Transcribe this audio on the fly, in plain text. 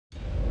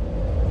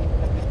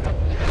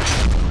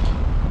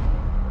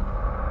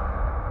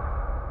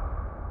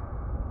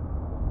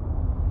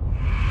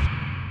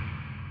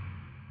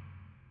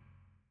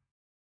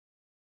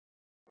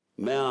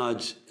मैं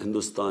आज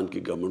हिंदुस्तान की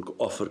गवर्नमेंट को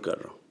ऑफर कर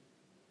रहा हूँ,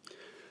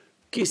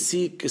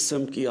 किसी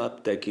किस्म की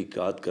आप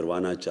तहकीकात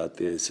करवाना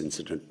चाहते हैं इस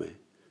इंसिडेंट में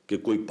कि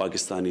कोई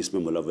पाकिस्तानी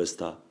इसमें मुलव्वस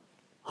था,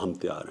 हम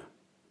तैयार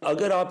हैं।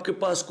 अगर आपके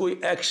पास कोई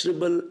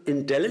एक्शनेबल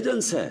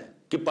इंटेलिजेंस है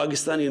कि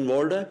पाकिस्तानी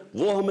इन्वॉल्व है,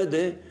 वो हमें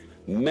दे,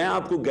 मैं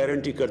आपको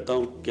गारंटी करता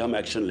हूं कि हम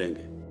एक्शन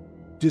लेंगे।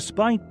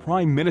 Despite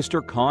Prime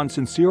Minister Khan's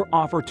sincere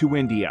offer to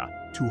India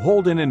to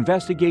hold an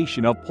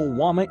investigation of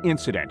Pulwama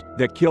incident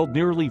that killed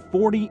nearly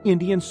 40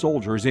 Indian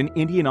soldiers in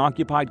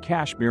Indian-occupied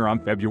Kashmir on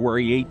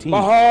February 18th,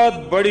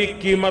 बहुत बड़ी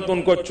कीमत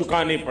उनको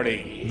चुकानी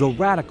पड़ेगी। the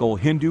radical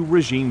Hindu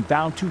regime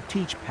vowed to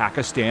teach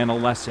Pakistan a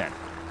lesson.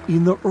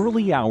 In the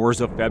early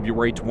hours of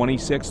February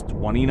 26,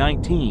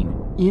 2019,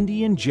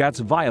 Indian jets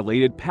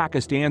violated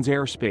Pakistan's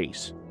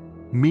airspace.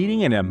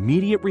 Meeting an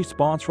immediate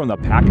response from the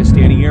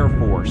Pakistani Air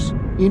Force,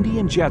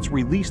 Indian jets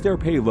released their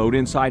payload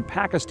inside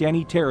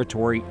Pakistani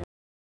territory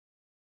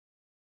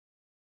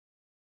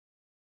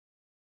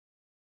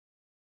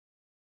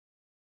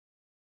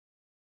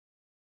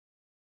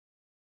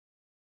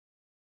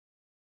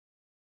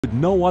with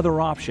no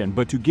other option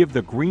but to give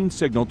the green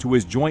signal to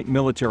his Joint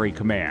Military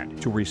Command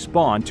to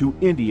respond to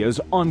India's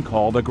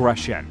uncalled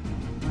aggression.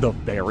 The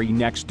very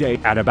next day,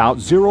 at about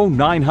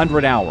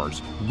 0900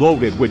 hours,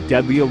 loaded with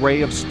deadly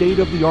array of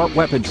state-of-the-art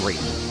weaponry,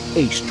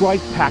 a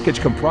strike package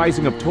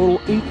comprising of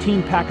total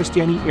 18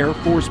 Pakistani Air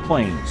Force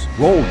planes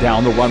rolled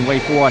down the runway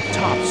for a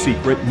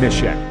top-secret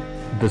mission.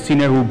 The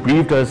senior who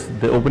briefed us,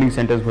 the opening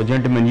sentence was,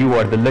 "Gentlemen, you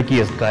are the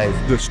luckiest guys."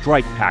 The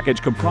strike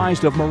package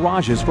comprised of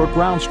Mirages for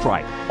ground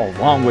strike,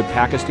 along with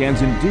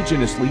Pakistan's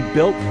indigenously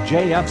built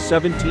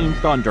JF-17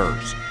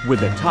 Thunders,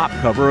 with the top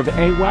cover of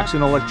AWACS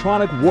and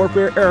electronic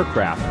warfare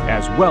aircraft,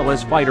 as well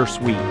as fighter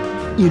suite.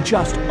 In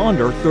just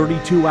under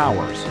 32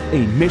 hours,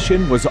 a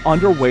mission was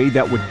underway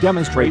that would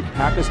demonstrate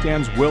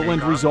Pakistan's will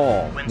and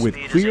resolve, with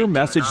clear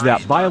message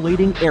that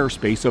violating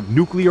airspace of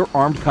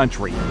nuclear-armed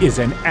country is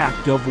an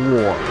act of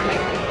war.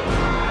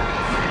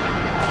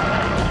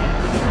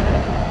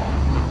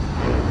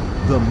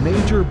 The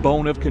major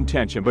bone of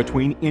contention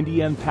between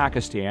India and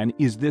Pakistan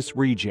is this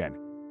region,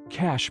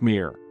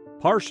 Kashmir,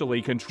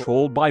 partially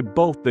controlled by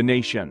both the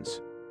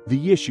nations.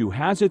 The issue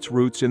has its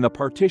roots in the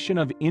partition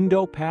of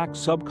Indo-Pak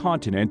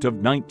subcontinent of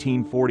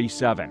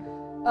 1947.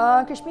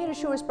 Kashmir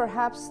issue is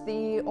perhaps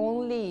the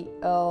only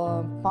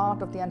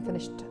part of the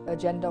unfinished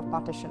agenda of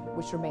partition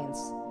which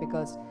remains,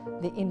 because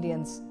the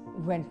Indians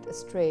went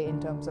astray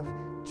in terms of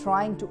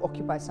trying to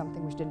occupy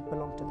something which didn't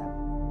belong to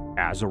them.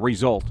 As a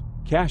result,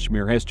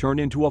 Kashmir has turned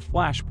into a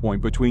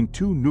flashpoint between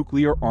two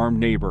nuclear-armed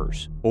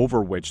neighbors,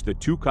 over which the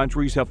two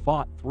countries have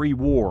fought 3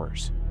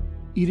 wars.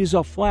 It is a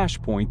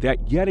flashpoint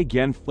that yet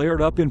again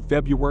flared up in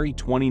February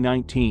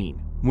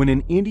 2019, when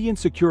an Indian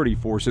security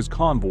forces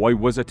convoy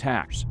was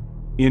attacked.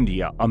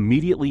 India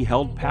immediately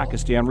held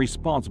Pakistan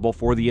responsible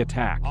for the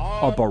attack.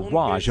 A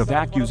barrage of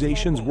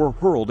accusations were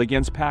hurled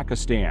against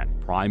Pakistan.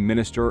 Prime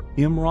Minister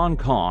Imran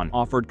Khan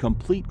offered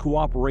complete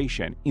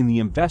cooperation in the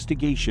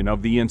investigation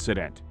of the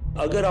incident.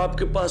 अगर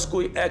आपके पास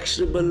कोई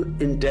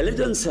actionable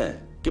intelligence है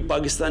कि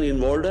Pakistani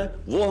involve है,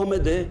 वो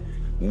हमें दे,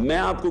 मैं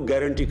आपको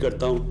गारंटी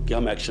करता हूं कि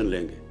हम एक्शन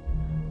लेंगे।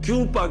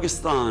 क्यों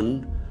पाकिस्तान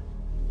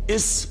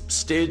इस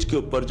स्टेज के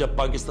ऊपर, जब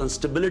पाकिस्तान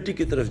स्टेबिलिटी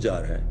की तरफ जा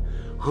रहा है,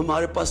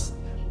 हमारे पास,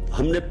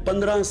 हमने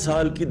 15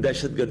 साल की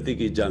दहशतगर्दी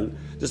की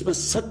जंग जिसमें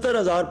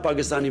 70,000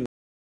 Pakistani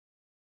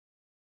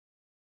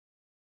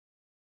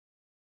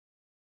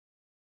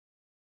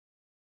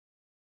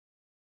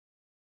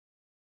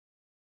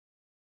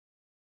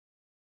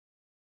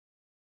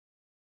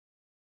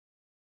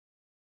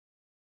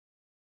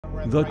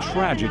The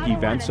tragic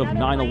events of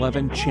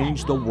 9/11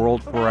 changed the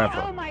world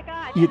forever.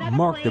 It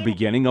marked the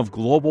beginning of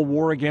global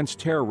war against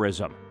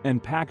terrorism,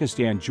 and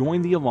Pakistan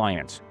joined the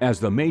alliance as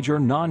the major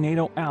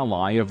non-NATO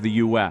ally of the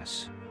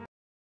U.S.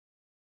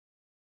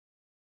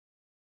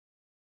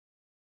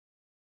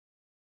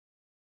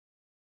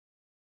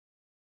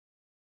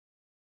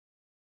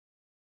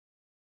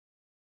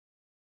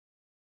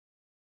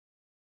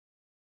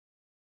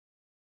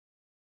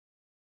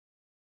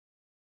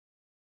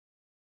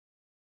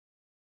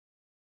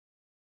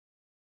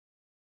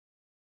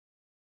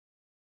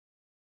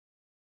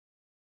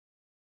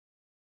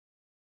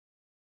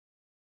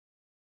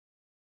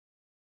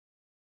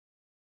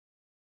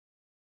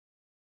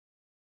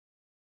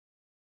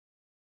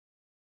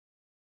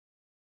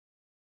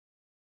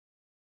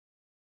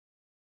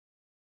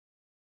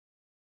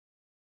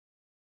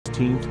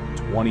 June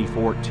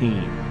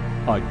 2014,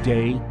 a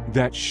day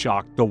that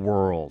shocked the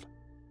world.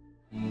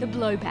 The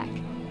blowback,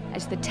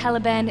 as the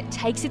Taliban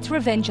takes its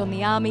revenge on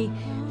the army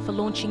for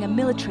launching a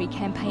military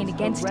campaign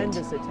against it.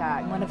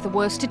 One of the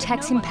worst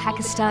attacks in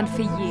Pakistan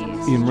for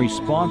years. In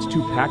response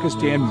to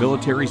Pakistan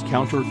military's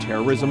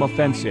counter-terrorism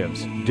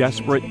offensives,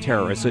 desperate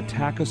terrorists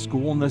attack a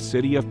school in the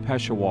city of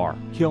Peshawar,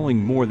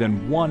 killing more than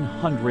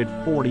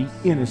 140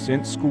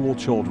 innocent school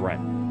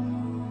children.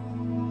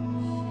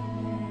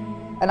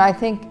 And I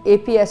think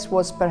APS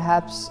was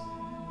perhaps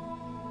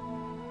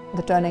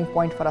the turning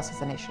point for us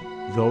as a nation.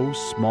 Those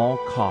small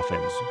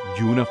coffins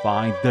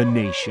unified the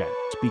nation,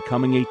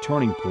 becoming a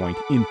turning point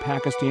in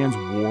Pakistan's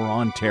war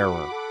on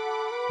terror.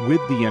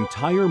 With the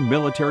entire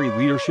military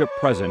leadership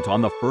present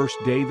on the first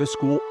day the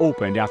school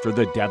opened after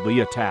the deadly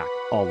attack,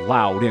 a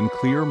loud and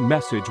clear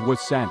message was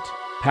sent.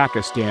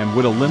 Pakistan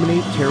would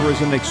eliminate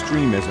terrorism and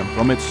extremism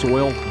from its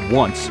soil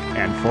once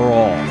and for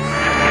all.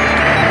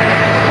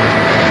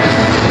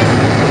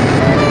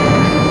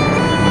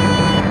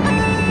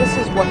 This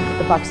is what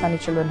the Pakistani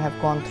children have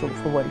gone through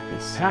for world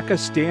peace.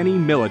 Pakistani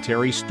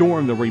military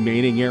stormed the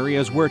remaining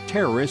areas where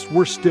terrorists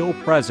were still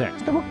present.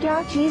 तो वो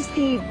क्या चीज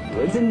थी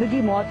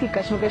जिंदगी मौत की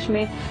कश्मकश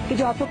में कि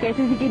जो आपको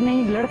कहती थी कि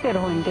नहीं लड़ते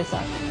रहो इनके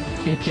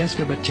साथ? इतिहास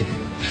के बच्चे.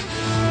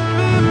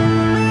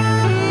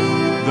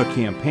 The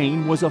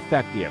campaign was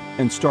effective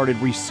and started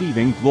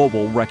receiving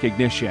global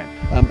recognition.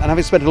 And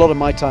having spent a lot of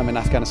my time in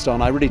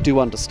Afghanistan, I really do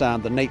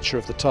understand the nature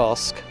of the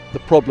task, the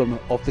problem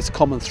of this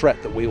common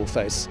threat that we all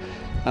face.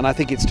 And I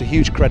think it's to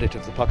huge credit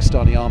of the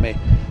Pakistani army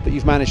that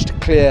you've managed to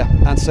clear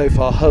and so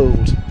far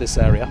hold this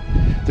area.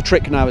 The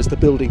trick now is the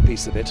building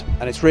piece of it,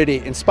 and it's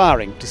really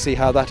inspiring to see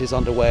how that is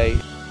underway.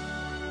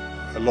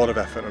 A lot of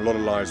effort and a lot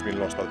of lives have been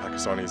lost by the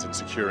Pakistanis in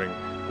securing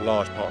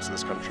large parts of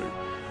this country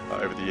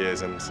over the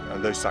years, and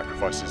those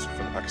sacrifices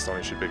from the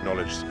Pakistanis should be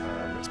acknowledged.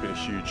 It's been a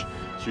huge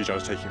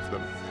undertaking for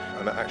them,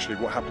 and that actually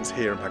what happens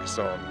here in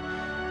Pakistan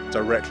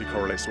directly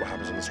correlates to what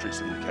happens on the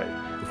streets of the UK.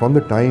 From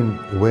the time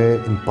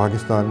where in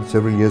Pakistan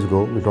several years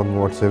ago, we're talking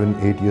about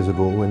 7-8 years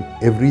ago, when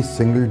every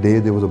single day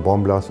there was a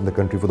bomb blast in the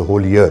country for the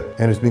whole year,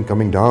 and it's been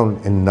coming down,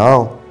 and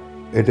now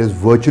it is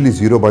virtually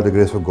zero by the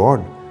grace of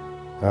God.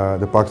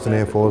 The Pakistan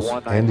Air Force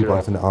and the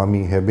Pakistan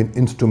Army have been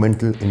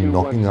instrumental in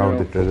knocking out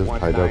the terrorist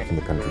hideouts in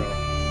the country.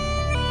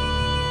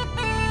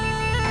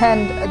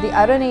 And the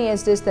irony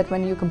is this, that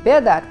when you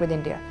compare that with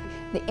India,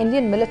 the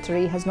Indian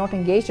military has not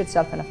engaged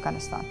itself in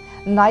Afghanistan.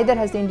 Neither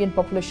has the Indian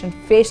population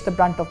faced the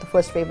brunt of the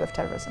first wave of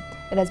terrorism.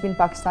 It has been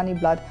Pakistani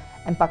blood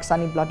and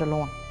Pakistani blood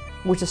alone,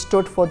 which has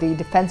stood for the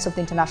defense of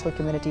the international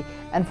community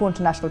and for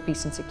international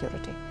peace and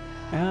security.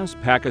 As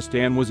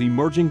Pakistan was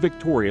emerging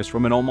victorious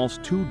from an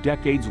almost 2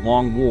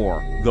 decades-long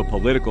war, the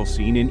political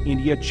scene in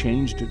India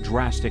changed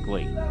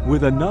drastically.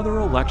 With another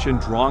election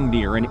drawing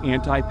near and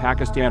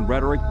anti-Pakistan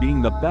rhetoric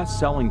being the best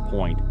selling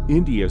point,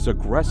 India's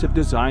aggressive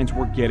designs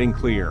were getting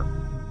clear.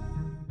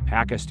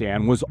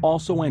 Pakistan was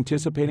also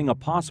anticipating a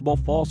possible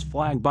false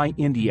flag by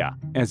India,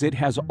 as it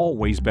has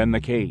always been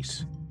the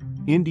case.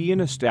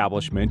 Indian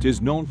establishment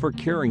is known for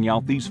carrying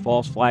out these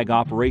false flag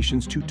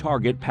operations to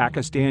target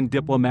Pakistan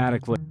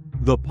diplomatically.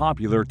 The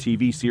popular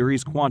TV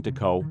series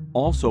Quantico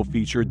also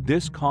featured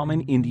this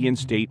common Indian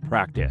state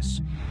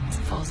practice. It's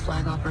a false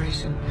flag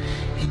operation.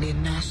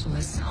 Indian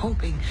nationalists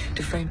hoping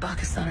to frame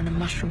Pakistan in a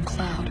mushroom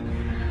cloud.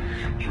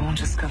 You won't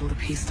just scuttle the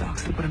peace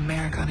talks, it'll put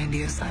America on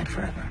India's side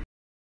forever.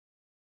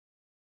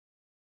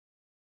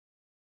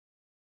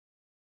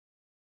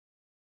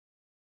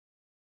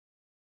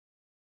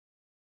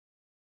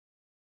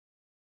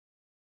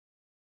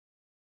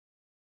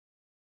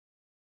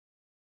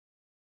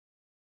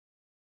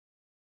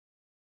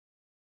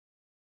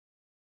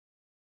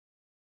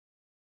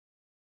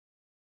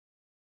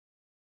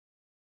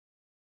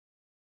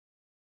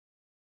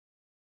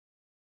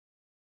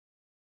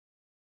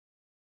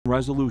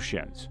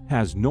 Resolutions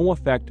has no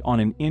effect on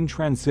an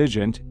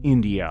intransigent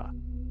India.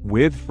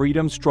 With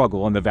freedom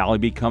struggle in the valley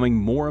becoming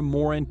more and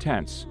more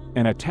intense,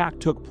 an attack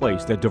took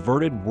place that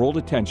diverted world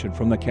attention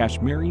from the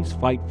Kashmiris'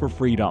 fight for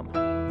freedom.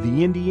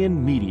 The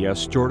Indian media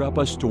stirred up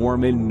a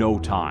storm in no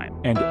time,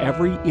 and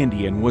every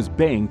Indian was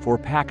baying for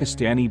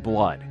Pakistani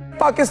blood.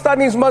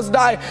 Pakistanis must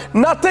die.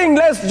 Nothing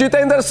less,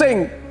 Jitendra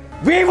Singh.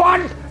 We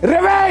want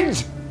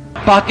revenge.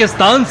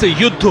 Pakistan से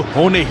युद्ध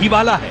होने ही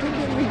वाला है.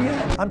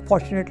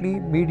 Unfortunately,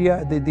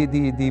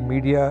 the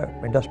media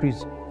industry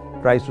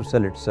tries to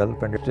sell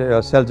itself, and it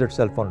sells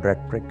itself on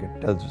rhetoric.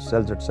 It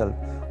sells itself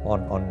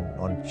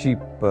on cheap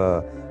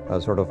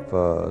sort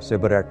of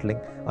saber rattling.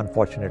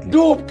 Unfortunately.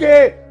 डूब के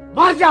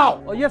मर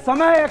जाओ. और ये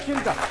समय है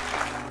एक्शन का.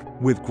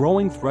 With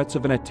growing threats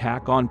of an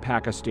attack on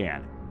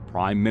Pakistan,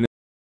 Prime Minister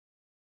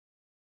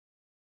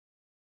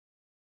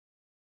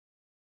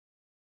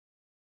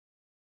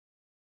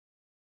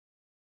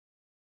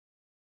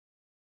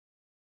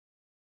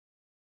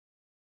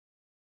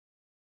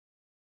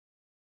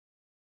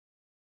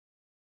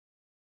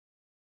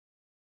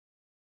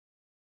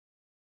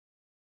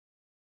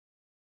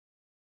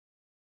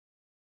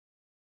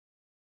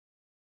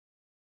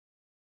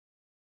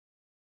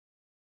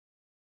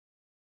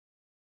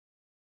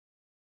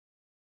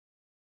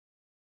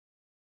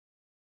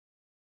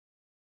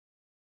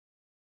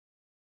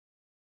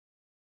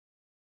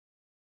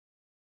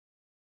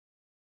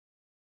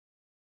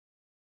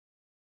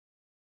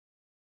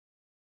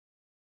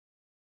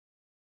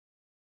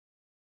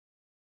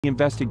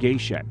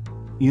investigation.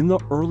 In the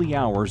early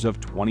hours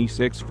of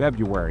 26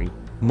 February,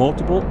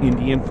 multiple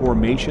Indian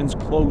formations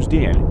closed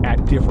in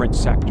at different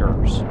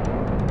sectors.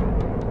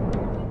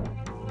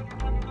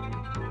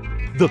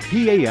 The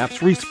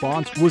PAF's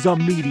response was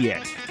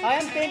immediate. I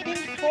am painting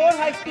 4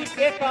 high-speed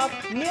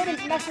aircraft near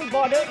international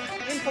border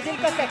in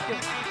Fazilka sector.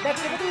 The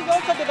activity is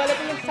also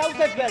developing in south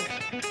as well.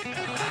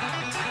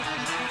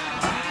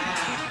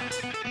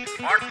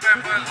 Hot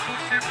pepper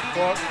ship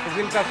for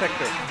Fazilka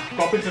sector.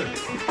 Copy, sir.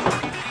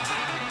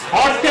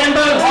 Hot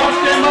scandal, hot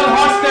scandal,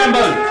 hot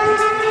scandal.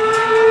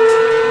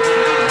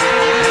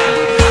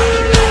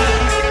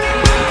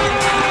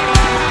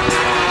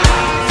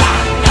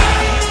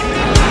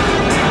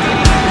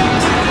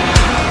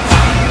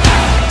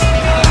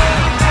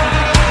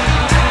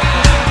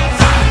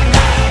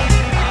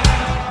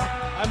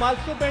 I'm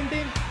also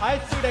painting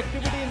high-speed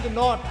activity in the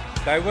north.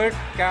 Divert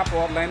cap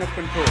or line of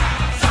control.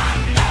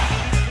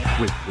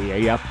 With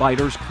PAF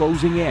fighters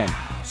closing in,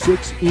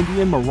 6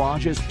 Indian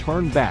Mirages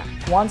turned back.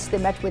 Once they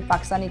met with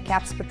Pakistani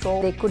CAPS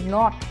patrol, they could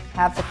not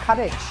have the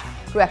courage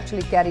to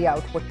actually carry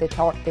out what they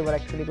thought they were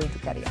actually going to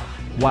carry out.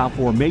 While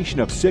formation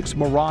of 6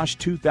 Mirage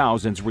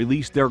 2000s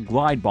released their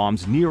glide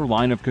bombs near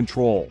line of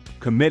control,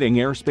 committing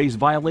airspace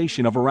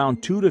violation of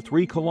around 2 to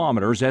 3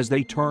 kilometers as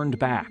they turned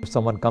back. If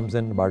someone comes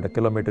in about 1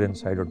 kilometer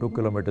inside or 2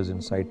 kilometers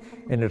inside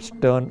and it's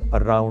turned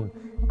around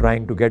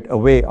trying to get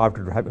away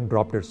after having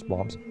dropped its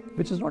bombs,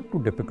 which is not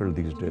too difficult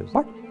these days,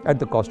 but at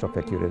the cost of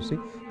accuracy.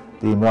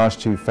 The Mirage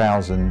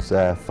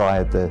 2000s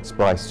fired the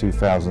Spice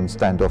 2000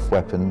 standoff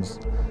weapons,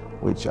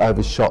 which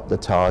overshot the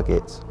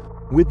target.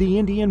 With the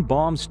Indian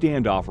bomb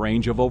standoff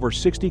range of over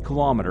 60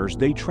 kilometers,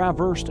 they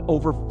traversed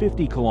over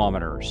 50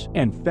 kilometers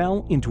and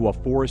fell into a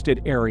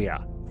forested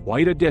area,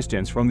 quite a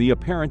distance from the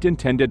apparent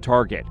intended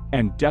target,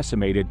 and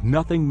decimated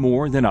nothing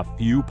more than a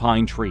few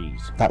pine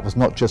trees. That was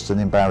not just an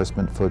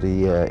embarrassment for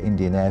the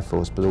Indian Air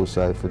Force, but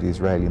also for the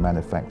Israeli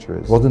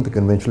manufacturers. It wasn't the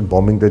conventional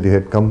bombing that they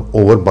had come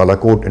over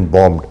Balakot and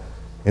bombed,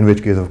 in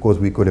which case, of course,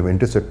 we could have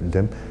intercepted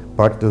them.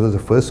 But this was the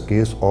first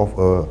case of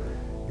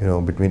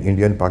between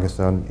India and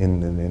Pakistan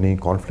in any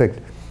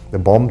conflict. The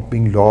bomb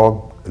being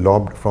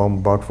lobbed from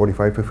about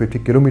 45 to 50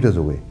 kilometers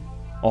away.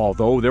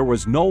 Although there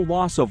was no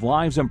loss of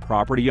lives and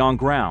property on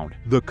ground,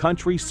 the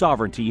country's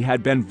sovereignty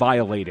had been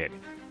violated.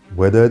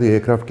 Whether the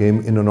aircraft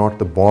came in or not,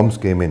 the bombs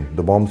came in.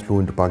 The bombs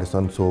flew into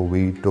Pakistan, so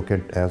we took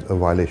it as a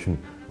violation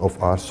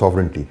of our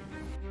sovereignty.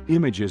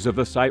 Images of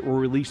the site were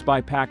released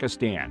by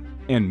Pakistan,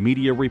 and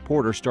media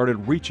reporters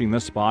started reaching the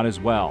spot as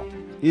well.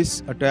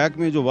 इस attack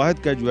में जो वाहिद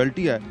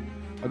casualty है,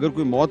 अगर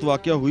कोई मौत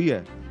वाक़या हुई है,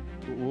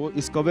 तो वो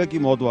इस कबे की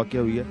मौत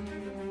वाक़या हुई है.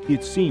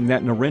 It seemed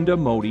that Narendra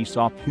Modi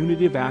saw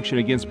punitive action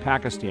against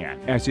Pakistan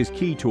as his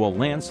key to a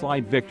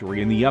landslide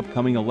victory in the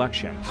upcoming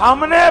election.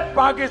 हमने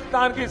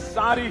पाकिस्तान की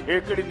सारी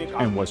हेकड़ी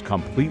निकाली. And was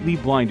completely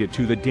blinded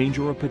to the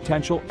danger of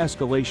potential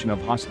escalation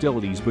of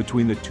hostilities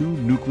between the 2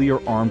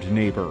 nuclear-armed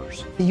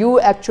neighbors. You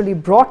actually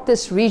brought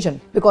this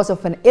region because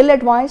of an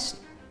ill-advised,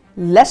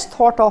 less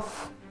thought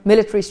of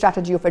military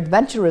strategy of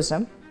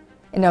adventurism,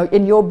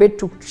 in your bid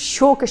to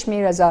show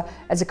Kashmir as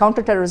a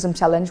counter-terrorism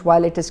challenge,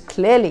 while it is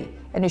clearly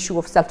an issue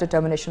of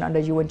self-determination under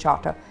UN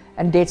Charter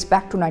and dates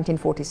back to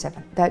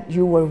 1947. That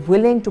you were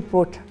willing to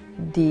put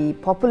the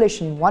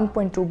population,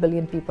 1.2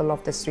 billion people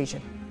of this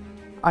region,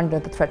 under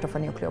the threat of a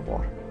nuclear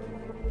war.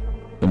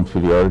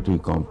 Inferiority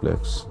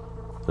complex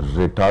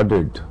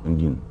retarded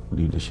Indian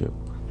leadership,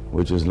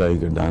 which is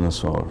like a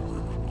dinosaur,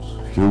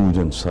 huge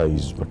in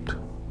size but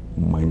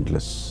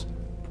mindless.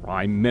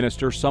 Prime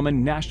Minister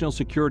summoned national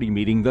security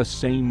meeting the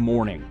same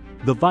morning.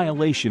 The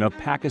violation of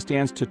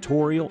Pakistan's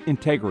territorial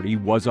integrity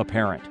was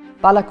apparent.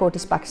 Balakot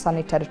is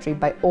Pakistani territory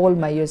by all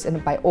measures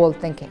and by all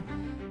thinking.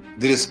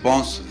 The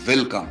response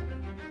will come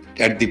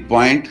at the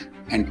point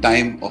and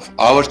time of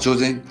our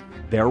choosing.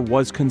 There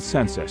was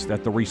consensus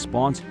that the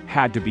response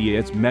had to be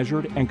as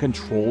measured and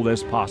controlled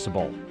as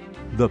possible.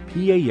 The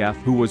PAF,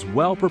 who was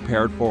well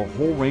prepared for a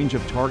whole range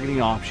of targeting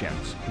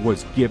options,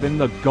 was given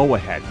the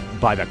go-ahead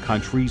by the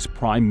country's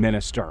Prime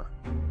Minister.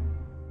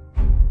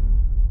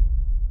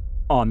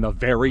 On the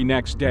very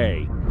next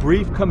day,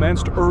 brief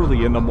commenced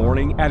early in the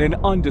morning at an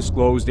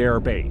undisclosed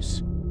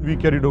airbase. We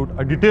carried out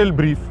a detailed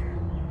brief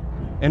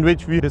in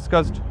which we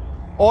discussed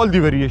all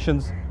the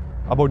variations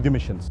about the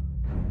missions.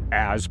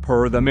 As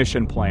per the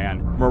mission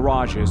plan,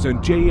 Mirages and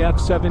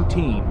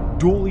JF-17,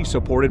 duly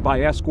supported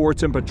by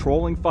escorts and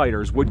patrolling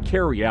fighters, would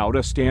carry out a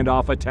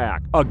standoff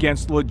attack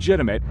against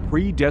legitimate,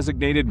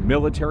 pre-designated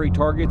military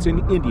targets in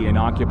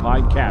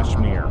Indian-occupied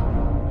Kashmir.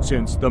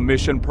 Since the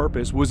mission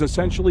purpose was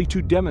essentially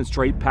to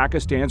demonstrate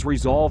Pakistan's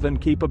resolve and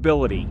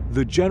capability,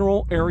 the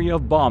general area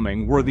of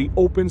bombing were the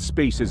open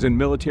spaces and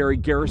military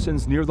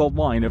garrisons near the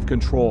line of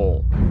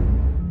control.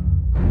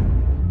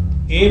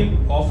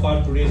 Aim of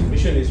our today's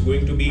mission is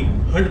going to be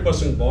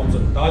 100% bombs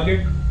on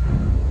target,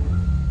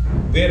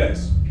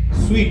 whereas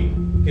sweep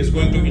is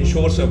going to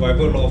ensure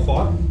survival of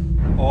our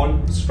all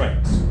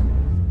strikes.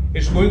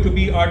 It's going to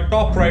be our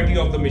top priority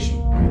of the mission.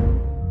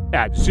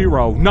 At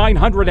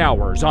 0900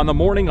 hours on the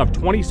morning of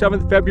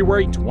 27th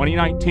February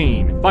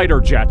 2019, fighter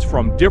jets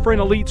from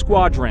different elite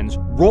squadrons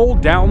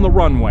rolled down the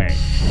runway.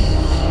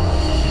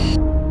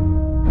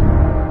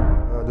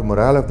 The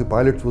morale of the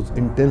pilots was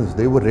intense.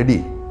 They were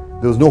ready.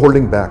 There was no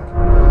holding back.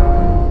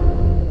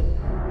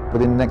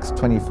 Within the next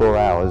 24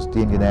 hours, the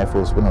Indian Air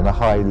Force went on a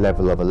high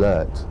level of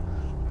alert,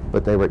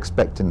 but they were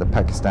expecting the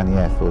Pakistani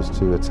Air Force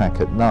to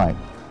attack at night,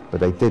 but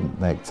they didn't.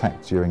 They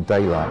attacked during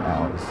daylight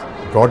hours.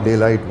 Broad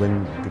daylight,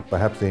 when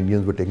perhaps the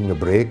Indians were taking a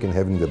break and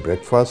having their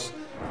breakfast,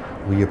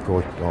 we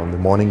approached on the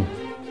morning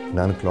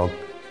 9 o'clock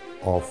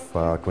of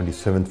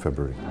 27th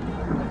February.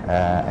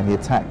 And the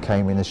attack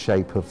came in the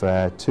shape of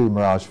 2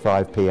 Mirage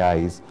 5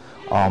 PAs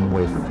armed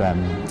with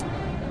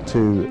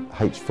 2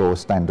 H4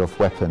 standoff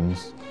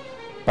weapons,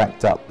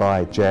 backed up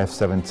by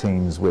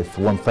JF-17s with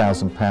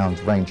 1,000 pound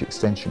range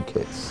extension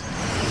kits.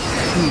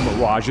 2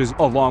 Mirages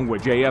along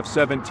with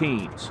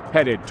JF-17s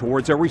headed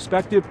towards their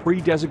respective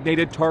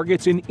pre-designated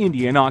targets in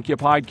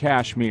Indian-occupied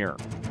Kashmir.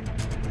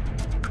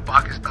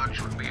 Pakistan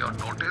should be on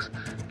notice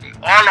that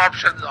all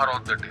options are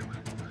on the table.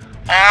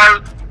 All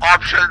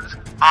options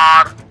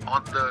are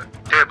on the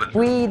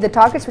table. The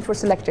targets which were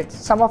selected,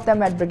 some of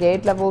them at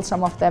brigade level,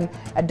 some of them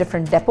at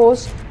different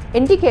depots,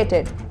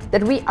 indicated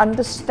that we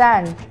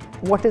understand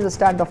what is a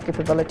standoff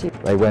capability.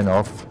 They went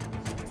off,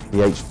 the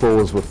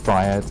H4s were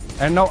fired.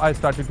 And now I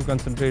started to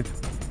concentrate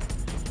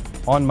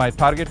on my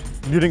target,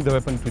 leading the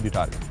weapon to the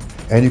target.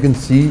 And you can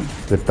see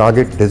the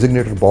target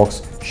designated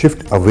box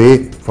shift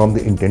away from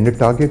the intended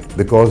target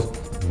because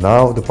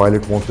now the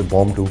pilot wants the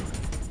bomb to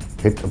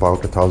hit about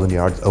 1,000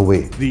 yards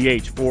away. The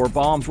H4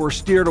 bombs were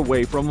steered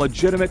away from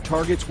legitimate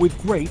targets with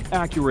great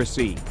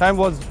accuracy. Time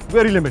was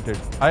very limited.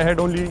 I had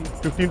only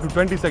 15 to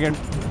 20 seconds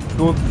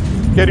to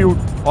carry out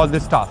all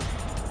this task.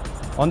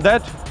 On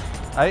that,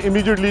 I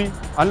immediately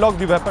unlocked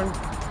the weapon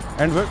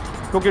and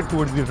took it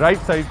towards the right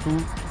side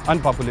to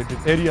unpopulated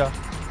area,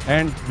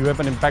 and the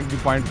weapon impacted the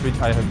point which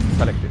I have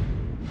selected.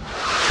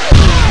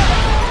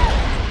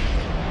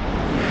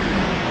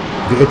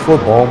 The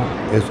H4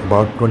 bomb is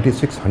about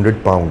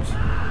 2,600 pounds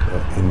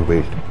in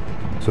weight.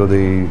 So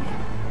the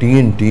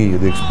TNT,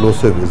 the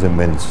explosive, is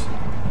immense.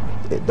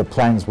 The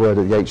plans were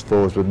that the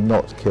H4s would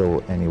not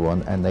kill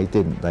anyone, and they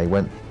didn't. They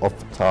went off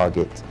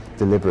target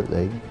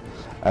deliberately,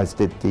 as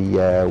did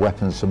the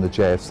weapons from the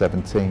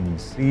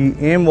JF-17s.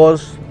 The aim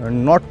was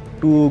not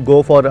to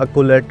go for a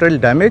collateral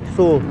damage,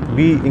 so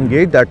we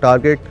engaged that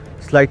target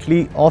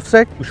slightly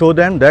offset to show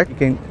them that we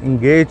can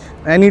engage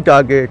any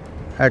target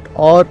at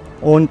our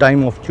own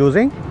time of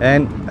choosing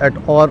and at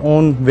our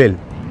own will.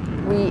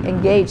 We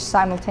engaged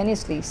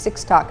simultaneously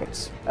 6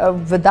 targets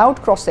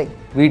without crossing.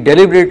 We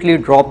deliberately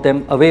dropped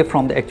them away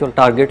from the actual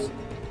targets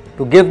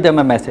to give them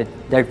a message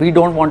that we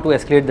don't want to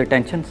escalate the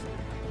tensions,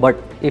 but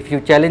if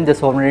you challenge the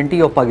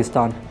sovereignty of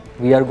Pakistan,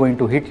 we are going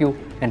to hit you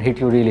and hit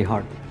you really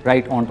hard,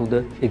 right onto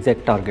the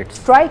exact targets.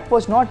 Strike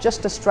was not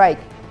just a strike.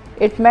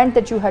 It meant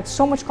that you had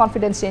so much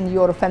confidence in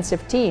your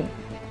offensive team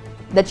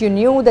that you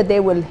knew that they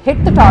will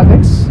hit the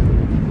targets,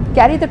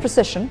 carry the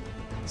precision,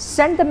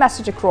 send the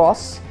message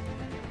across,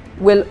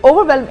 will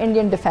overwhelm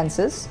Indian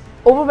defenses,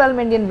 overwhelm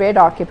Indian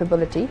radar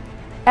capability,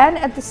 and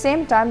at the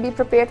same time be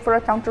prepared for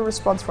a counter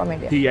response from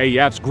India.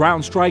 PAF's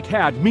ground strike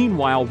had,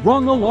 meanwhile,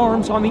 rung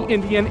alarms on the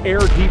Indian air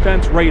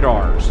defense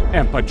radars,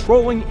 and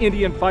patrolling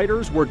Indian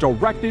fighters were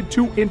directed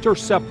to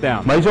intercept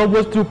them. My job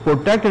was to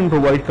protect and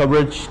provide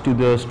coverage to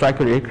the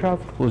striker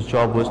aircraft, whose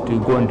job was to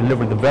go and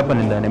deliver the weapon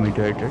in the enemy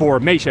territory.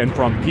 Formation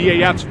from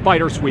PAF's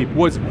fighter sweep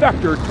was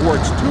vectored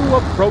towards 2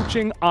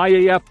 approaching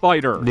IAF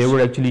fighters. There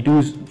were actually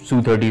 2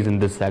 Su-30s in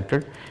this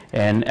sector,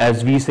 and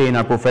as we say in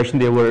our profession,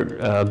 they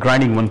were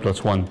grinding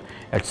 1+1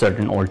 at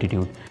certain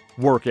altitude.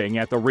 Working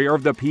at the rear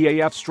of the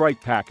PAF strike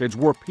package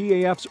were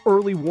PAF's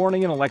early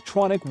warning and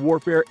electronic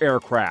warfare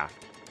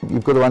aircraft.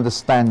 You've got to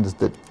understand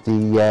that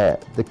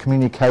the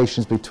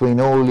communications between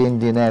all the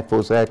Indian Air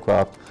Force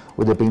aircraft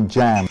would have been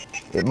jammed.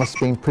 It must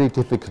have been pretty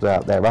difficult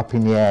out there, up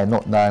in the air,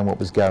 not knowing what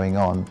was going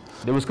on.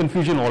 There was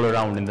confusion all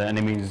around in the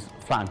enemy's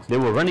flanks. They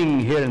were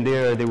running here and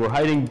there, they were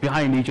hiding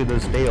behind each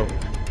other's tail.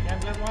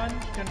 Gambler 1,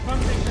 confirm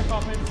picture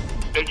copy.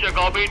 Picture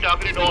copy,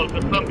 target all.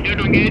 Confirm, clear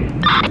to engage.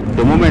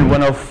 The moment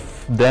one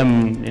of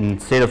them, in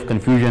state of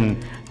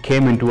confusion,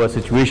 came into a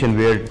situation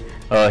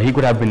where he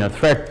could have been a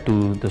threat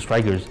to the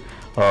strikers,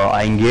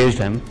 I engaged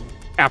him.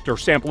 After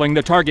sampling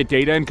the target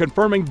data and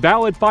confirming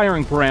valid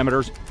firing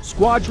parameters,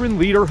 squadron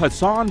leader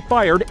Hassan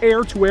fired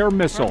air-to-air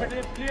missile.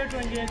 Clear to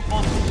engage.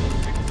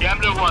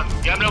 Gambler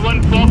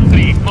 1, Fox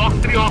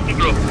 3 off the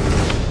group.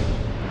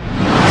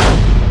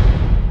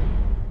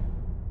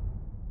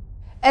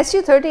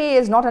 Su-30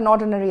 is not an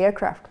ordinary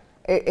aircraft.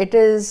 It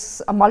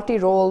is a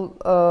multi-role,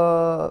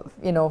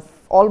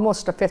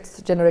 almost a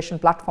 5th generation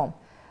platform.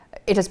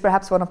 It is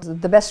perhaps one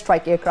of the best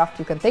strike aircraft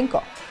you can think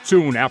of.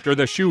 Soon after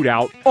the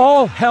shootout,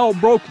 all hell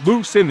broke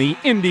loose in the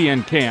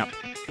Indian camp.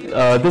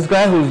 This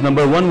guy who's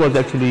number 1 was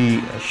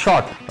actually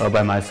shot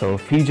by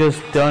myself. He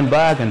just turned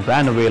back and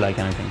ran away like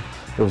anything.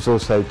 There was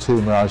also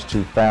 2 Mirage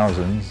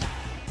 2000s,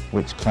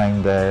 which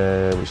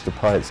the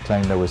pilots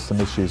claimed there was some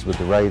issues with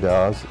the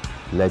radars,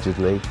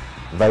 allegedly.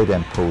 They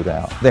then pulled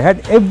out. They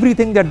had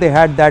everything that they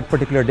had that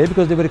particular day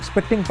because they were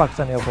expecting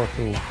Pakistan Air Force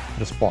to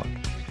respond.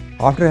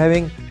 After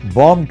having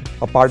bombed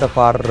a part of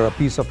our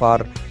piece of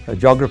our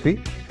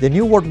geography, they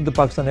knew what the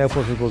Pakistan Air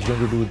Force was going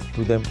to do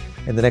to them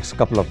in the next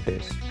couple of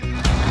days.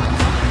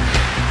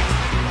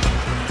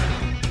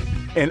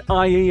 An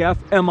IAF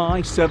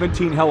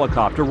Mi-17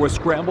 helicopter was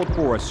scrambled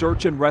for a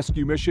search and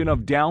rescue mission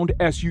of downed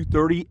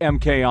Su-30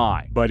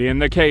 MKI. But in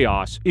the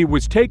chaos, it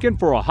was taken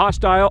for a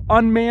hostile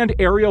unmanned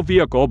aerial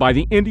vehicle by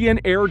the Indian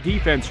Air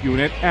Defense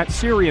Unit at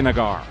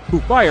Srinagar, who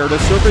fired a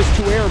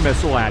surface-to-air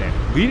missile at it,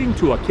 leading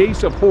to a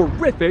case of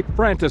horrific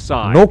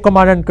fratricide. No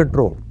command and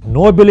control,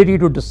 no ability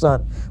to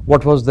discern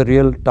what was the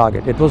real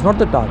target. It was not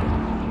the target,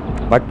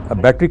 but a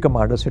battery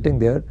commander sitting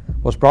there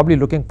was probably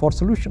looking for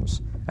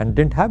solutions and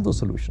didn't have those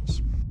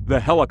solutions. The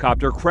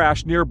helicopter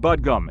crashed near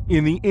Budgam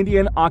in the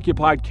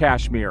Indian-occupied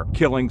Kashmir,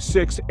 killing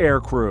 6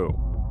 aircrew.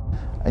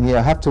 And you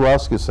have to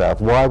ask yourself,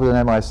 why would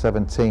an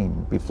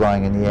Mi-17 be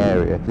flying in the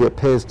area? It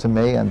appears to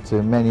me and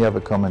to many other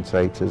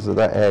commentators that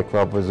that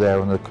aircraft was there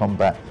on a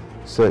combat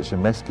search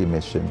and rescue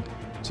mission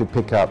to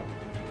pick up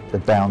the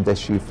downed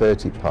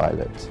Su-30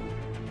 pilot.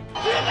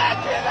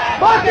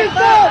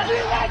 Pakistan!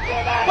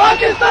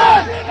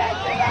 Pakistan!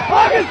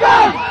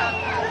 Pakistan!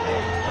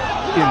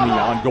 In the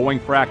ongoing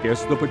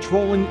fracas, the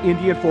patrolling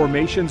Indian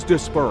formations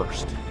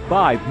dispersed.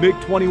 5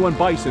 MiG-21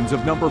 Bisons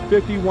of number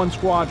 51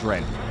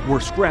 Squadron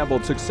were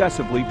scrambled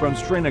successively from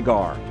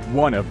Srinagar.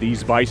 One of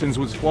these Bisons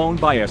was flown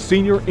by a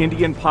senior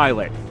Indian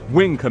pilot,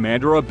 Wing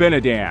Commander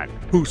Abhinandan,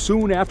 who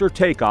soon after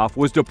takeoff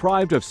was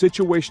deprived of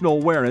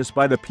situational awareness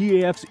by the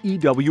PAF's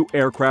EW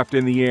aircraft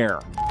in the air.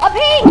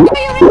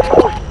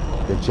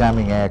 The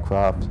jamming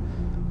aircraft,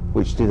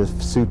 which did a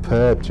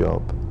superb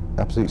job,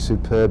 absolutely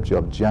superb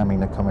job jamming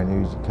the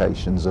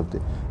communications of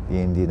the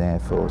Indian Air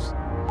Force.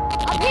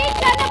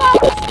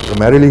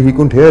 Primarily, he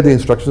couldn't hear the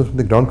instructions from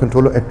the ground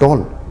controller at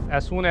all.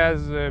 As soon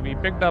as we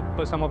picked up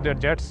some of their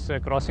jets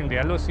crossing the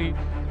LOC,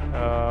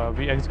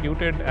 we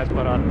executed as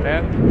per our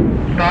plan.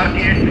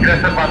 Target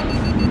aggressor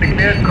 1,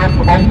 declared group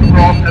about to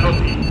cross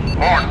LOC.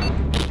 On.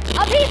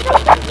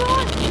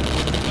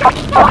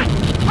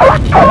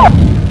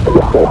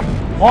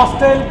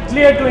 Hostile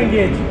clear to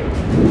engage.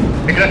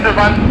 Aggressor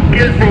 1,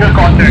 kill single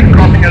contact,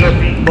 crossing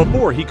LOC.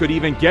 Before he could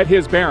even get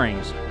his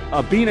bearings,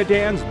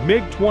 Abhinandan's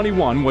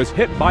MiG-21 was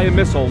hit by a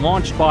missile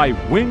launched by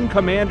Wing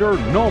Commander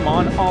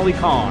Noman Ali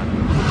Khan.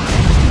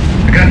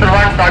 Aggressor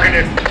 1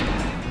 targeted.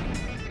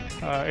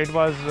 It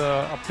was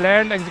a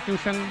planned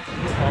execution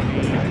of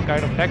the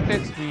kind of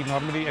tactics we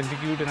normally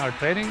execute in our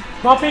training.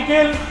 Copy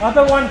kill,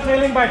 other one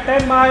trailing by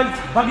 10 miles,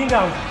 bugging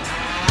out.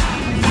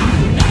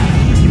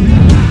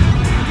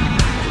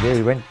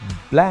 They went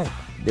blank,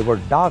 they were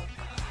dark.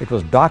 It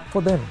was dark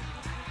for them.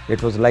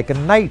 It was like a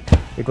night.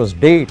 It was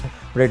day,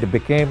 but it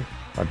became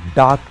a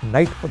dark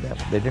night for them.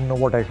 They didn't know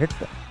what had hit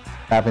them.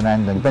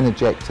 Abhinandan had been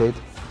ejected,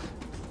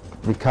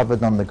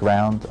 recovered on the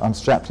ground,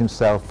 unstrapped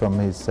himself from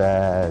his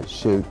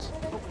chute.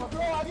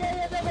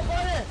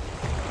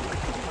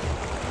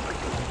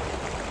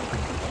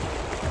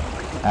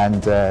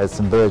 And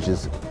some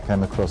villagers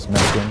came across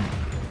Melbourne.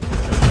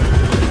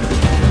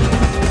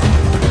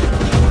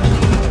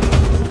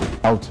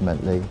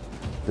 Ultimately,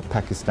 the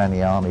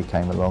Pakistani army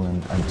came along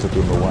and took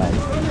him away.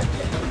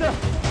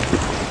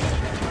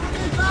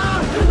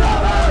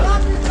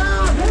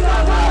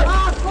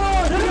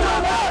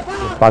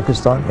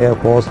 Pakistan Air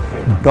Force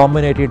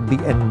dominated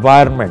the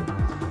environment,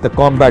 the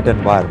combat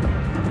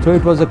environment. So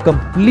it was a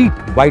complete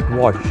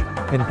whitewash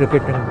in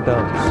cricketing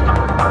terms.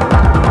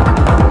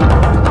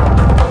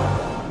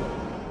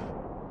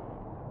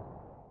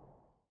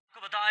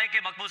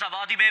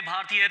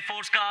 भारतीय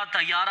air force का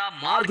तैयारा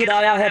मार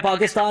गिराया है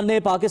पाकिस्तान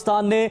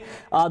ने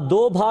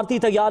 2 भारतीय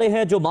तैयारे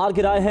हैं जो मार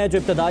गिराए हैं, जो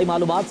इब्तदाई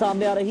मालूमात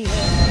सामने आ रही है।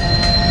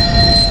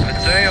 A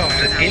day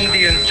after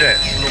Indian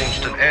jets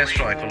launched an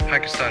airstrike on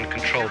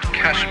Pakistan-controlled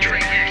Kashmir,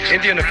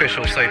 Indian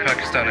officials say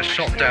Pakistan has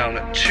shot down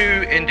 2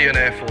 Indian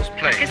Air Force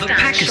planes. The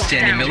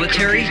Pakistani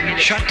military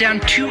shot down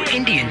 2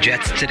 Indian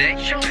jets today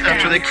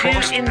after they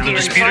crossed the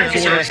disputed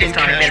border in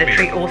Kashmir. The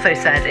military also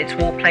says its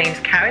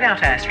warplanes carried out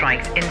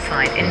airstrikes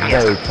inside India.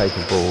 A very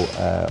capable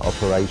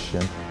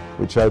operation,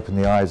 which opened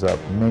the eyes up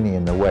many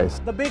in the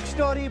West. The big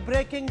story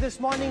breaking this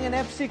morning, an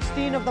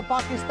F-16 of the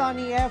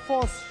Pakistani Air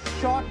Force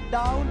shot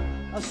down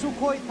a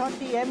Sukhoi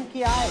 30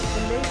 MKI,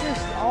 the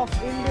latest of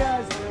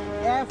India's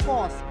Air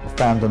Force. I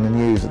found on the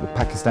news that the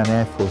Pakistan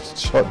Air Force had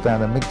shot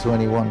down a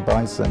MiG-21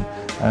 Bison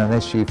and an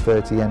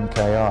Su-30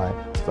 MKI.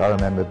 So I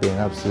remember being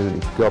absolutely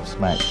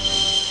gobsmacked.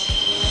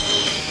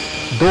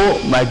 Though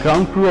my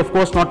ground crew, of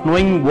course, not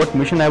knowing what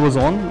mission I was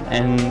on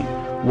and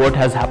what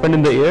has happened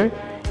in the air,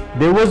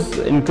 there was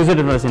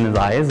inquisitiveness in his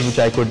eyes, which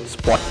I could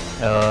spot.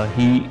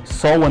 He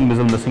saw one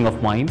missile missing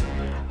of mine,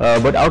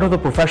 but out of the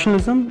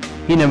professionalism,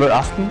 he never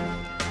asked me.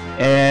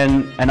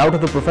 And out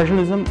of the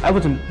professionalism, I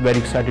wasn't very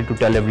excited to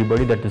tell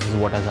everybody that this is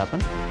what has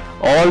happened.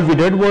 All we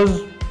did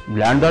was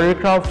land our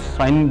aircraft,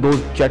 sign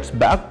those jets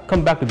back,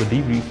 come back to the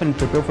debrief and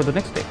prepare for the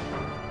next day.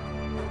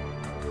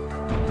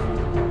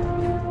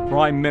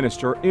 Prime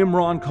Minister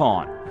Imran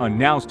Khan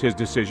announced his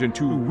decision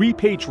to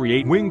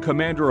repatriate Wing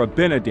Commander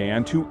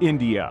Abhinandan to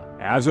India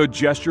as a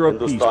gesture of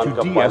peace to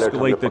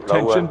de-escalate the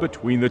tension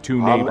between the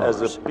two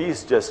neighbors. As a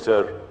peace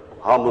gesture,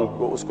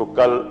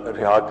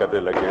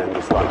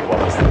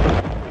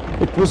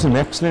 It was an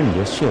excellent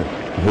gesture,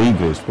 very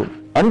graceful,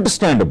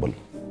 understandable.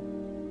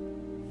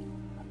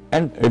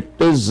 And it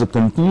is a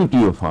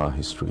continuity of our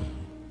history.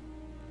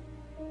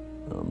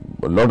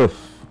 A lot of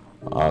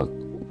our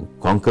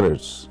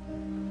conquerors,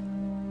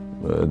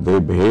 they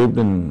behaved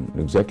in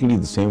exactly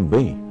the same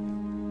way.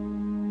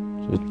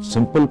 So it's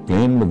simple,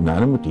 plain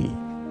magnanimity.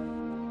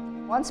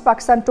 Once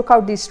Pakistan took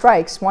out these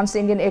strikes, once the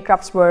Indian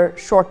aircrafts were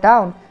shot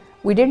down,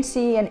 we didn't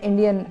see an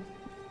Indian,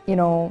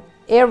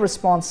 air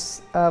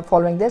response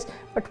following this,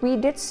 but we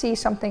did see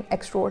something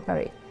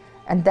extraordinary,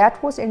 and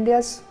that was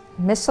India's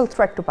missile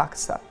threat to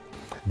Pakistan.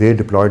 They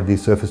deployed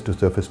these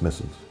surface-to-surface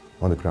missiles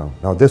on the ground.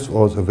 Now, this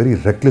was a very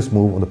reckless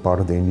move on the part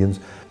of the Indians.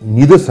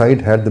 Neither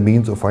side had the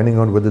means of finding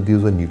out whether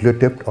these were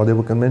nuclear-tipped or they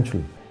were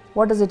conventional.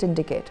 What does it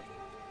indicate?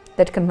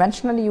 That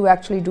conventionally you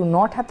actually do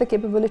not have the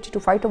capability to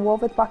fight a war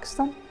with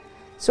Pakistan?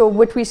 So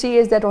what we see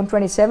is that on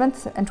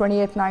 27th and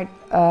 28th night,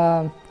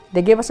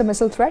 they gave us a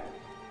missile threat,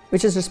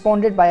 which is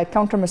responded by a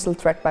counter-missile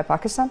threat by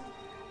Pakistan,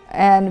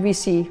 and we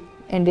see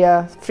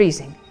India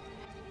freezing.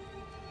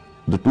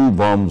 The two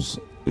bombs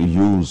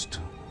used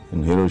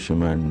in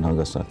Hiroshima and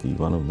Nagasaki,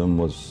 one of them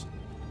was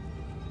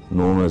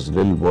known as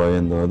Little Boy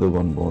and the other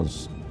one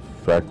was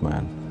Fat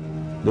Man.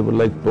 They were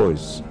like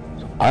toys.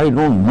 I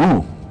don't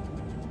know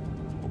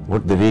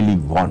what they really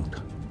want.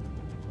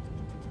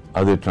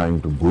 Are they trying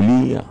to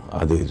bully?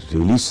 Are they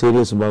really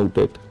serious about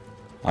it?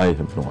 I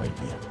have no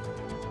idea.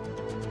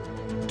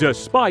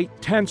 Despite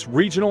tense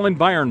regional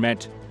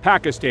environment,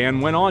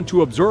 Pakistan went on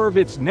to observe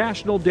its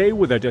National Day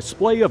with a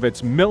display of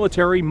its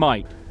military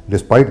might.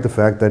 Despite the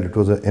fact that it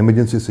was an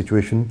emergency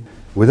situation,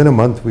 within a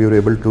month we were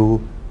able to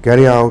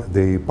carry out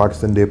the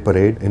Pakistan Day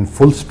parade in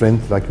full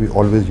strength like we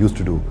always used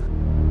to do.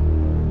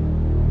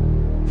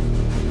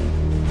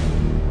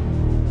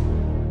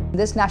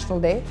 This National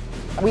Day,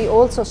 we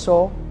also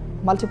saw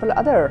multiple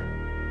other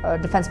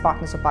defense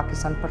partners of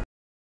Pakistan.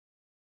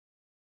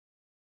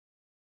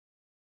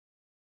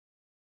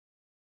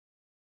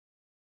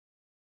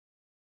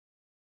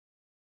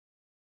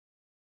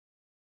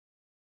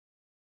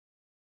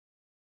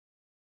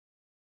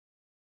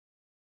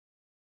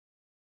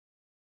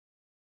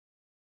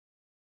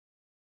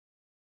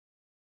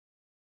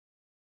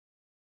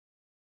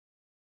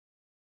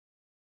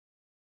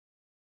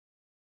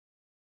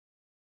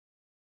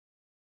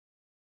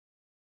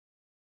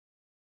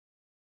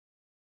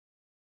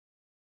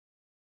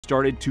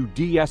 Started to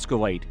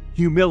de-escalate,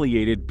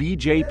 humiliated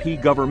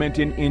BJP government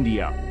in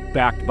India,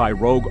 backed by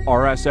rogue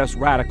RSS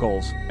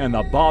radicals, and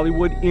the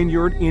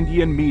Bollywood-inured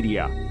Indian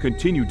media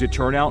continued to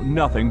turn out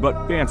nothing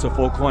but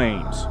fanciful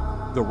claims.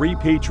 The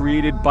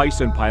repatriated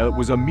Bison pilot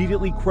was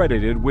immediately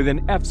credited with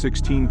an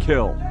F-16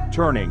 kill,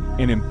 turning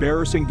an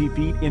embarrassing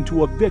defeat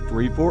into a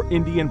victory for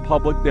Indian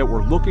public that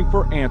were looking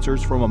for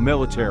answers from a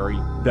military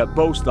that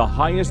boasts the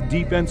highest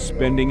defense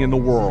spending in the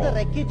world. The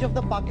wreckage of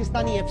the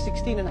Pakistani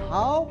F-16 and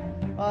how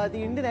the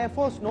Indian Air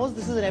Force knows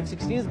this is an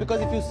F-16 is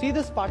because if you see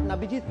this part, and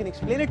Abhijit can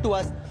explain it to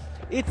us,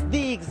 it's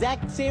the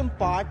exact same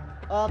part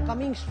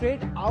coming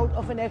straight out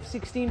of an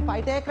F-16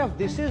 fighter aircraft.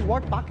 This is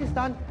what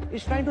Pakistan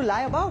is trying to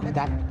lie about.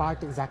 That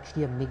part is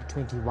actually a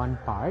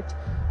MiG-21 part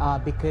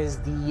because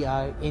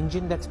the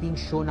engine that's being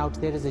shown out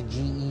there is a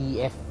GE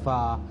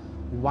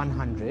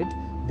F-100.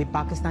 The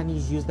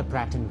Pakistanis use the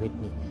Pratt &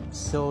 Whitney.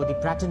 So the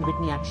Pratt &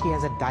 Whitney actually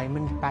has a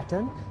diamond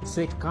pattern,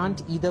 so it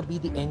can't either be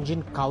the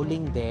engine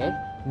cowling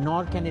there,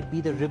 nor can it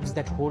be the ribs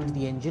that hold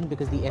the engine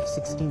because the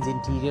F-16's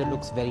interior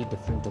looks very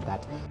different to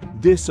that.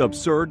 This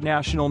absurd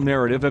national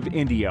narrative of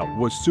India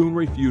was soon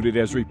refuted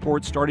as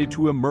reports started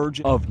to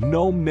emerge of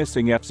no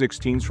missing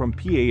F-16s from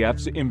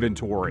PAF's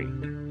inventory.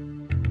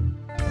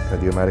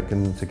 The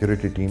American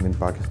security team in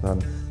Pakistan,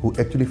 who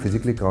actually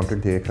physically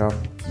counted the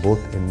aircraft both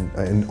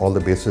in all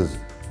the bases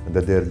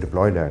that they are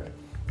deployed at,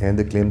 and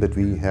they claim that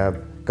we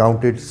have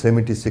counted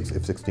 76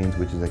 F-16s,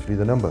 which is actually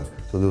the number.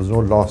 So there was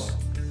no loss.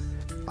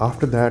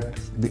 After that,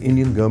 the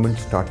Indian government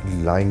started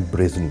lying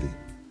brazenly.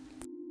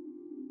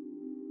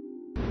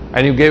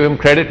 And you gave him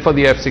credit for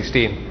the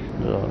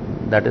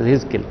F-16? That is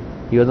his kill.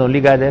 He was the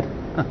only guy there.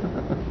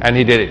 And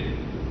he did it?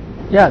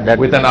 Yeah. That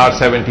with an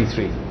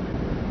R-73?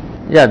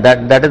 Yeah,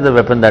 that is the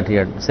weapon that he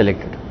had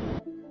selected.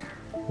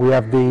 We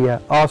have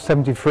the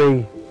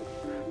R-73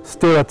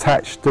 still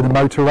attached to the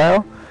motor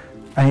rail,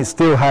 and it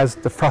still has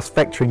the thrust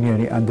vectoring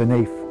unit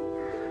underneath.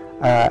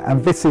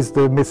 And this is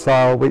the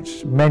missile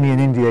which many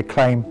in India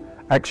claim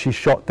actually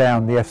shot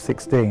down the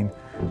F-16,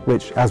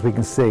 which, as we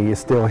can see, is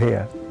still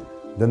here.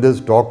 Then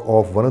there's talk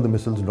of one of the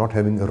missiles not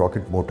having a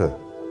rocket motor,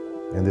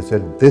 and they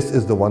said this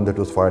is the one that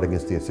was fired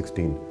against the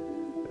F-16.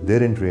 They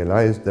didn't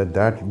realize that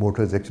that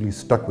motor is actually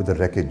stuck with the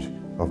wreckage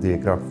of the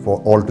aircraft for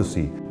all to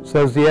see.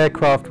 So as the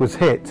aircraft was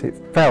hit, it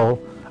fell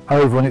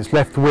over on its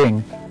left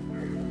wing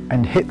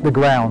and hit the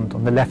ground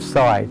on the left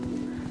side.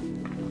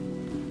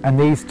 And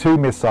these two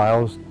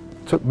missiles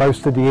took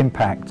most of the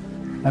impact.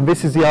 And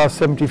this is the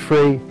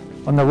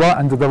R-73 on the right,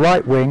 under the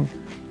right wing,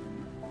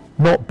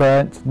 not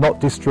burnt,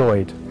 not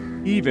destroyed.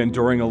 Even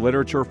during a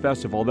literature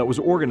festival that was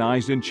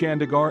organized in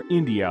Chandigarh,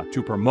 India,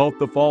 to promote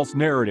the false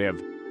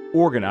narrative,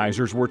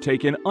 organizers were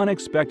taken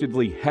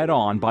unexpectedly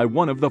head-on by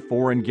one of the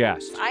foreign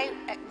guests. I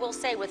will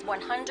say with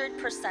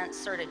 100%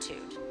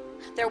 certitude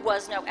there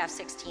was no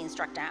F-16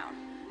 struck down.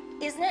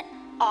 Isn't it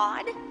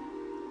odd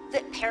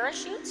that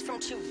parachutes from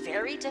two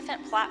very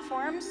different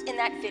platforms in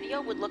that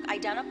video would look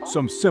identical?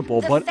 Some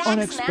simple The but facts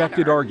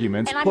unexpected matter,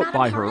 arguments and I'm put not a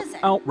by her partisan.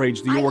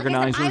 outraged the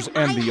organizers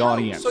and the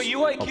audience,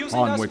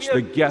 upon which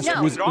the guest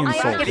was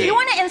insulted. If you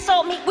want to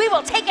insult me, we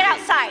will take it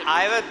outside.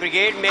 I have a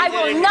brigade major. I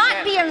will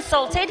not be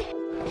insulted.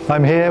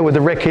 I'm here with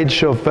the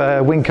wreckage of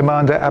Wing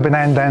Commander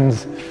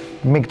Abhinandan's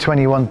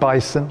MiG-21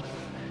 Bison,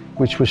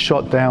 which was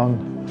shot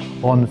down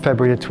on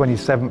February the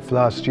 27th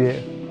last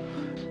year.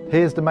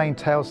 Here's the main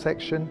tail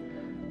section,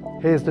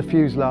 here's the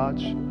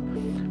fuselage,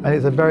 and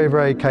it's a very,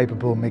 very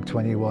capable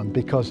MiG-21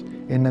 because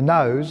in the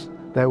nose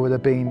there would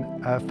have been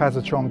a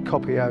Phasotron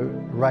Copio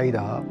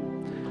radar.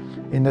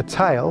 In the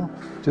tail,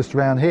 just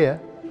around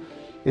here,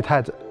 it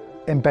had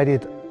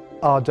embedded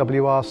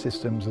RWR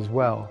systems as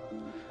well.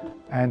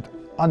 And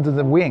under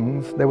the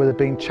wings, there would have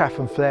been chaff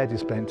and flare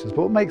dispensers.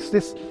 But what makes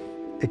this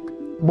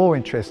more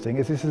interesting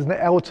is this is an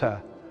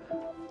ELTA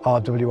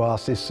RWR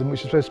system,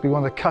 which is supposed to be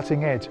one of the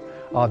cutting edge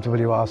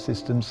RWR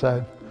systems,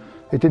 so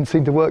it didn't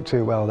seem to work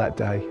too well that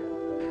day.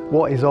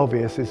 What is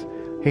obvious is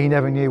he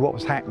never knew what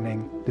was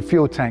happening. The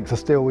fuel tanks are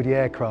still with the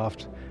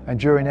aircraft, and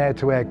during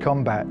air-to-air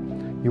combat,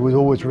 you would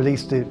always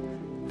release the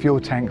fuel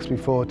tanks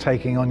before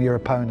taking on your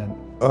opponent.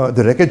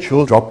 The wreckage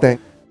shows drop tank,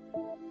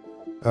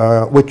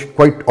 which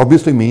quite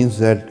obviously means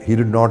that he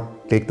did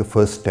not take the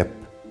first step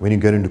when you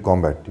get into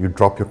combat. You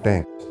drop your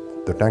tanks.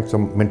 The tanks are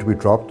meant to be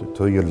dropped,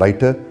 so you're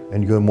lighter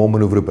and you're more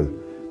maneuverable.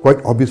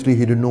 Quite obviously,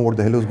 he didn't know what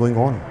the hell was going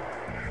on.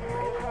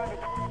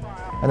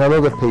 And a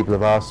lot of people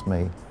have asked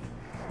me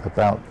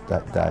about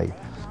that day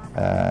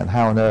and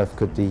how on earth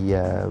could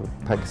the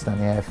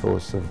Pakistani Air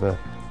Force of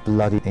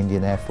bloody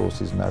Indian Air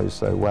Forces know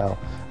so well.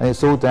 And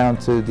it's all down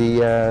to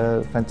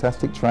the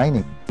fantastic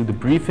training. The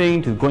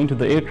briefing, to going to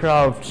the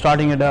aircraft,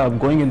 starting it up,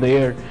 going in the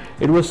air,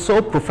 it was so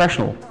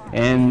professional.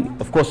 And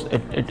of course,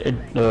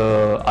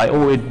 I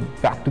owe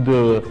it back to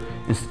the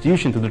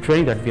institution, to the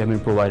training that we have been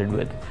provided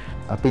with.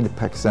 I've been to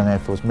Pakistan Air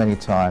Force many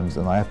times,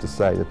 and I have to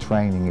say the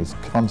training is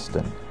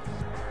constant.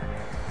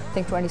 I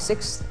think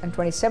 26th and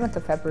 27th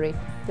of February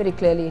very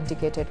clearly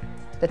indicated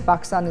that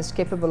Pakistan is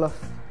capable of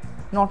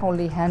not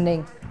only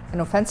handling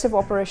an offensive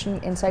operation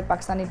inside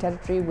Pakistani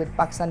territory with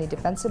Pakistani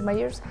defensive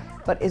measures,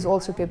 but is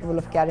also capable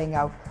of carrying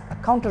out a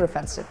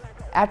counter-offensive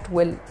at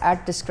will,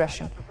 at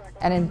discretion,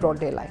 and in broad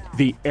daylight.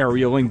 The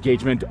aerial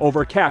engagement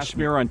over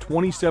Kashmir on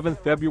 27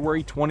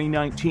 February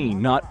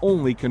 2019 not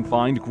only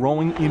confined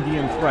growing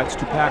Indian threats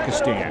to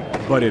Pakistan,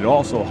 but it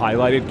also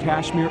highlighted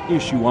Kashmir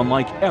issue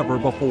unlike ever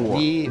before,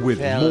 with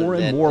more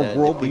and more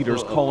world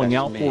leaders calling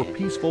out for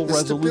peaceful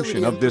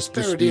resolution of this dispute.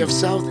 The stability of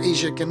South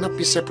Asia cannot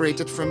be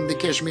separated from the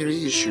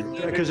Kashmiri issue.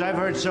 Because I've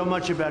heard so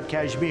much about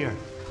Kashmir.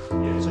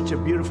 Such a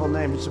beautiful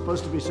name. It's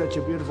supposed to be such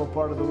a beautiful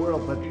part of the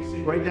world, but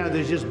right now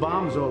there's just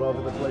bombs all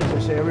over the place.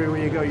 They say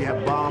everywhere you go you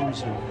have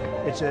bombs.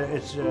 It's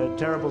a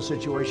terrible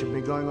situation,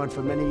 been going on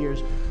for many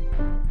years.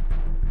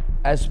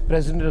 As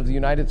President of the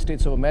United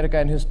States of America,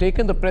 and has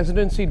taken the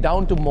presidency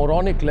down to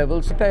moronic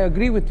levels. I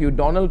agree with you,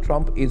 Donald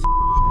Trump is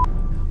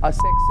a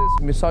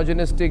sexist,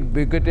 misogynistic,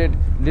 bigoted,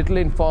 little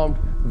informed,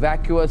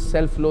 vacuous,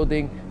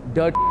 self-loathing,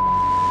 dirty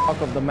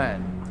of the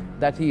man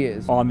that he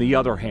is. On the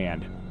other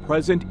hand,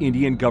 present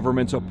Indian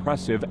government's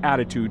oppressive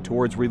attitude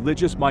towards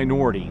religious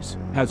minorities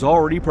has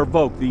already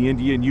provoked the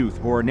Indian youth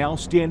who are now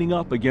standing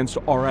up against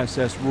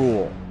RSS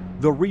rule.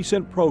 The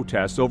recent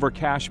protests over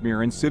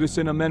Kashmir and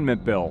Citizen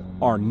Amendment Bill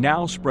are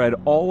now spread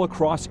all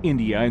across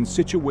India, and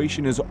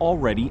situation is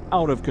already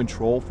out of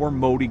control for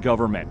Modi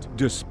government.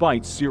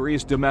 Despite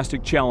serious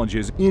domestic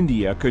challenges,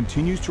 India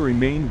continues to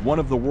remain one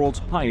of the world's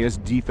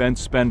highest defense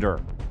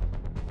spender.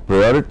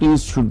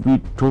 Priorities should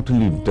be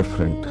totally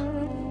different.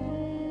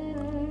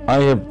 I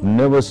have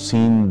never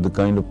seen the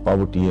kind of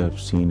poverty I've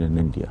seen in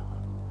India.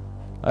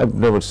 I've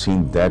never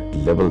seen that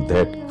level,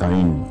 that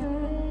kind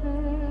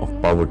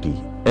of poverty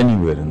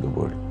anywhere in the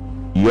world.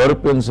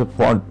 Europeans have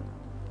fought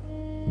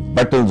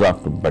battles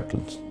after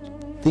battles.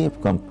 They have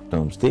come to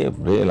terms. They have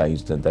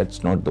realized that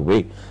that's not the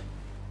way.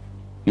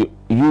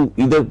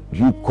 Either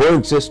you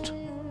coexist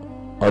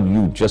or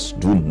you just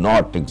do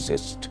not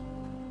exist.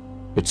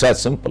 It's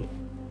as simple.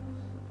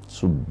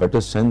 So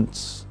better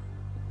sense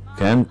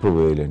can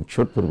prevail and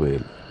should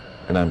prevail,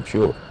 and I'm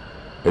sure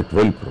it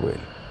will prevail.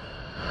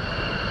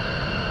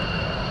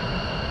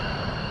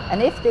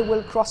 And if they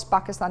will cross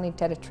Pakistani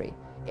territory,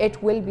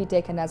 it will be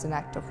taken as an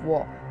act of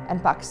war,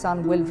 and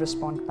Pakistan will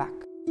respond back.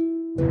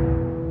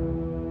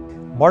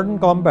 Modern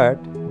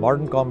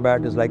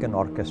combat is like an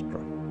orchestra.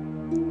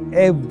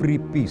 Every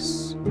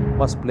piece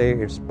must play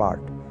its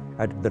part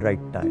at the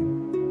right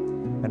time.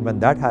 And when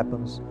that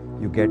happens,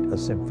 you get a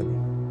symphony.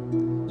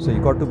 So you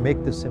got to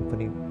make this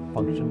symphony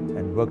function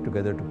and work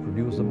together to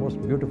produce the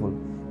most beautiful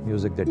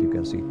music that you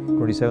can see.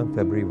 27th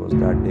February was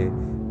that day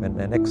when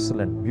an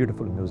excellent,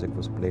 beautiful music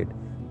was played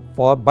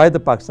by the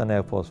Pakistan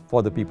Air Force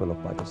for the people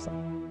of Pakistan.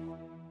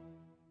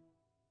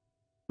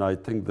 I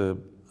think the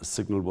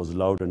signal was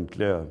loud and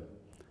clear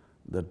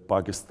that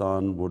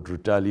Pakistan would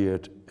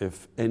retaliate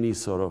if any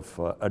sort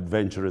of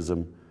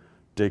adventurism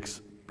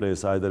takes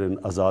place either in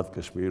Azad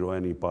Kashmir or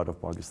any part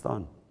of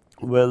Pakistan.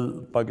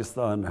 Well,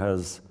 Pakistan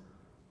has,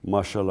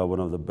 mashallah, one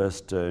of the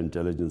best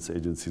intelligence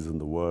agencies in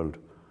the world.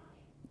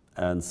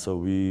 And so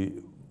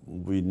we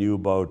knew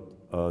about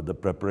the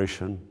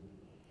preparation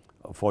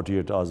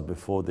 48 hours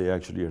before they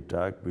actually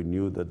attacked. We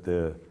knew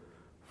that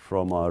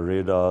from our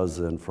radars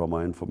and from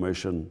our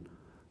information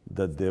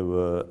that their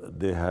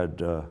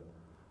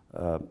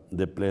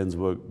planes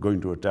were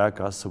going to attack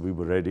us, so we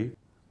were ready.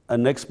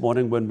 And next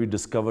morning when we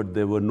discovered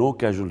there were no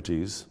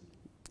casualties,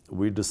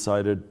 we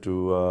decided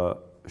to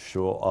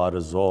show our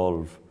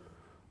resolve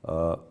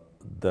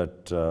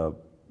that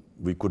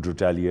we could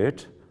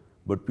retaliate,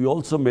 but we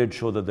also made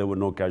sure that there were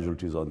no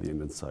casualties on the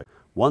Indian side.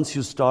 Once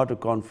you start a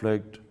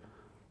conflict,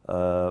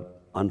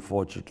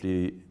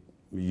 unfortunately,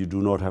 you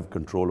do not have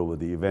control over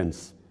the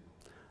events.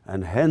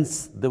 And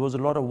hence, there was a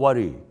lot of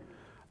worry.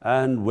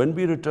 And when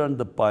we returned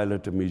the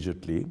pilot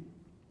immediately,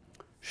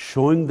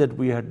 showing that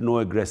we had no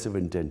aggressive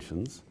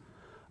intentions,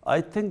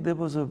 I think there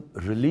was a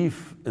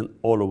relief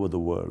all over the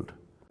world.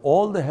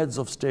 All the heads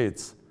of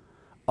states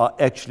are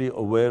actually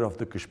aware of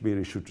the Kashmir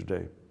issue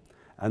today.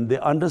 And they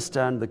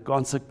understand the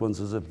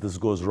consequences if this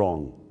goes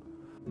wrong.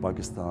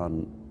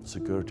 Pakistan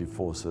security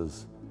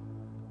forces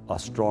are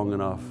strong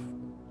enough,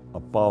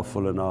 are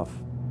powerful enough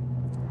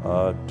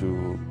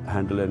to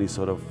handle any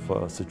sort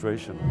of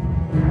situation.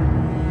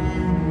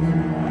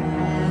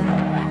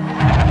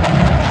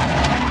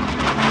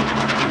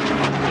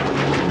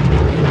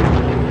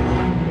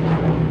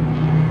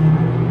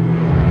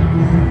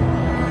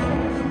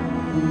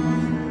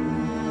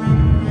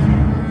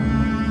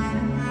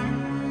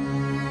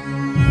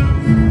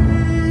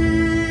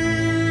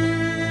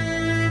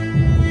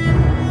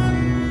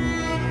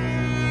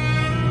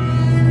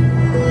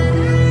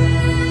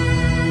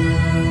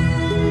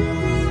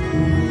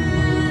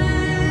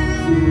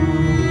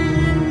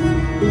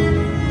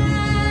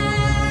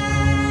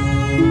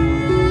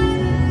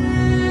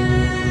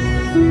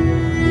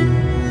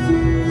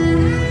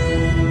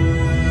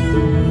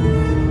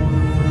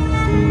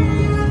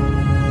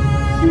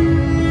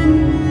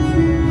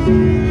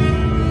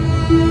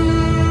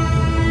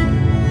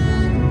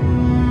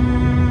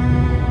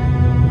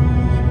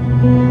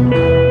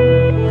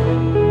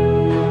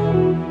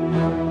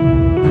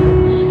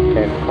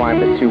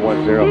 Climb at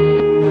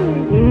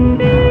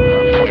 210.